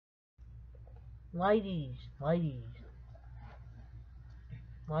Ladies, I'm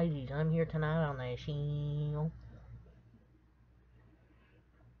here tonight on the show.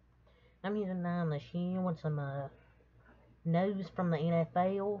 I'm here tonight on the show with some news from the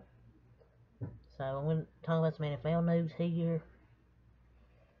NFL. So I'm going to talk about some NFL news here.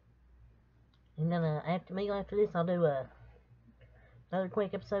 And then after this, I'll do another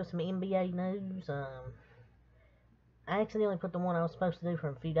quick episode of some NBA news. I accidentally put the one I was supposed to do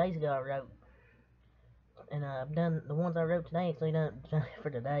from a few days ago I wrote. And I've done the ones I wrote today, actually done it for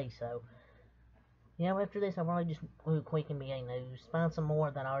today, so. After this, I'll probably just do a quick NBA news. Find some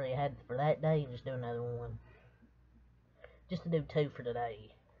more that I already had for that day and just do another one. Just to do two for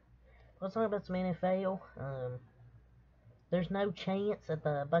today. Let's talk about some NFL. There's no chance that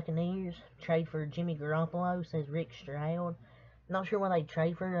the Buccaneers trade for Jimmy Garoppolo, says Rick Stroud. Not sure why they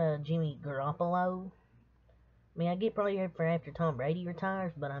trade for Jimmy Garoppolo. I mean, I get probably for after Tom Brady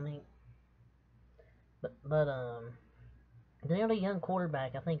retires, but I mean, they got a young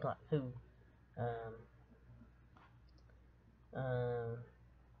quarterback, I think, like who,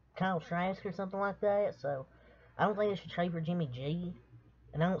 Kyle Trask or something like that. So I don't think they should trade for Jimmy G,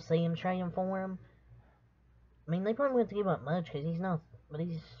 and I don't see him trading for him. I mean, they probably wouldn't give up much because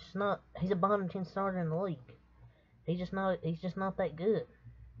he's a bottom 10 starter in the league. He's just not that good.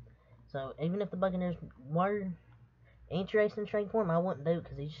 So even if the Buccaneers were interested in trading for him, I wouldn't do it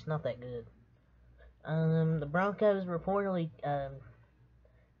because he's just not that good. The Broncos reportedly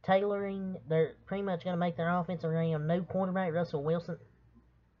tailoring, they're pretty much going to make their offense around new quarterback Russell Wilson.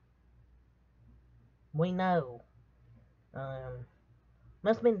 We know.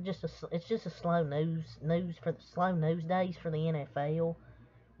 Must have been it's just a slow news days for the NFL.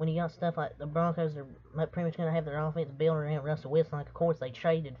 When you got stuff like the Broncos are pretty much going to have their offense built around Russell Wilson, like of course they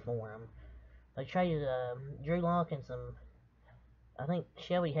traded for him. They traded Drew Lock and I think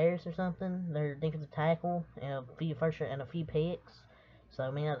Shelby Harris or something, their defensive tackle, and a few and a few picks. So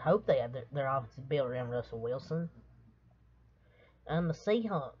I mean, I hope they have their offense built around Russell Wilson. The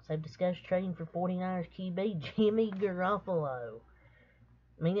Seahawks have discussed trading for 49ers QB Jimmy Garoppolo.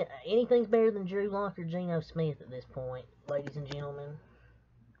 I mean, anything's better than Drew Lock or Geno Smith at this point, ladies and gentlemen.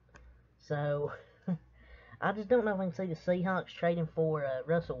 So, I just don't know if I can see the Seahawks trading for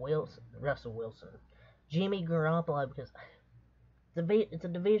Russell Wilson, Jimmy Garoppolo, because it's a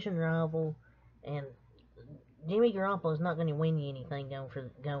division rival, and Jimmy Garoppolo is not going to win you anything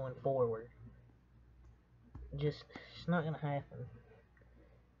going forward. It's not going to happen.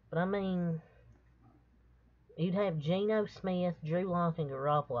 But I mean, you'd have Geno Smith, Drew Lock, and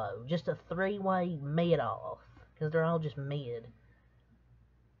Garoppolo. Just a three-way mid-off. Because they're all just mid.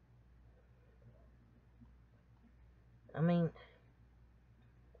 I mean,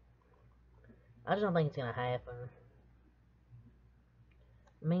 I just don't think it's going to happen.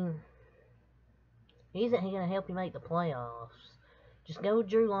 I mean, he's going to help you make the playoffs. Just go with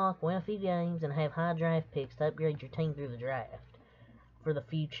Drew Lock, win a few games, and have high draft picks to upgrade your team through the draft for the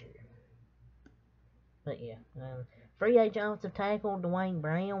future. But yeah, free agent offensive tackle Dwayne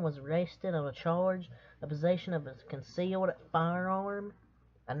Brown was arrested on a charge of possession of a concealed firearm.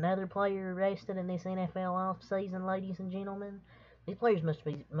 Another player arrested in this NFL offseason, ladies and gentlemen. These players must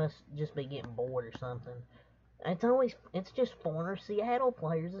just be getting bored or something. It's just former Seattle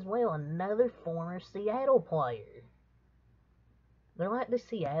players as well. Another former Seattle player. They're like the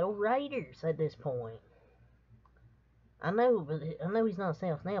Seattle Raiders at this point. I know he's not a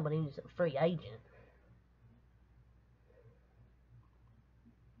South now, but he's a free agent.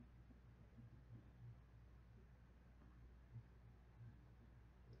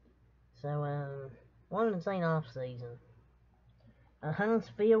 So, what an insane off-season. Heinz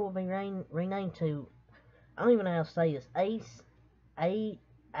Field will be renamed to, I don't even know how to say this,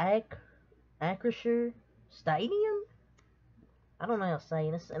 Acrisure Stadium? I don't know how to say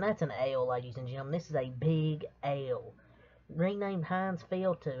this, and that's an L, ladies and gentlemen. This is a big L. Renamed Heinz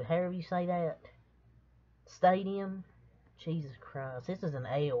Field to, however you say that, Stadium. Jesus Christ, this is an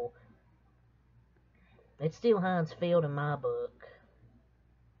L. It's still Heinz Field in my book.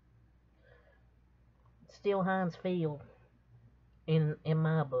 Still Heinz Field in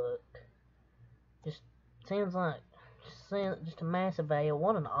my book. Just sounds like just a massive L.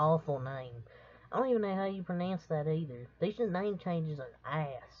 What an awful name. I don't even know how you pronounce that either. These name changes are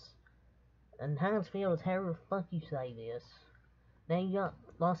ass. And Heinz Field is however the fuck you say this. Now you got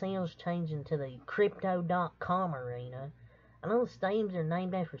Los Angeles changing to the Crypto.com Arena. I know the stadiums are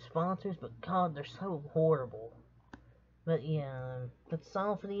named after sponsors, but God, they're so horrible. But yeah, that's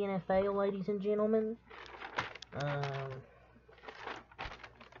all for the NFL, ladies and gentlemen.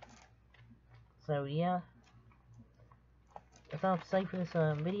 So yeah, that's all to say for this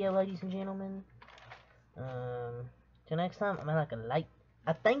video, ladies and gentlemen. Till next time, I'm like a like.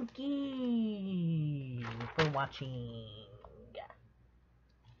 I thank you for watching.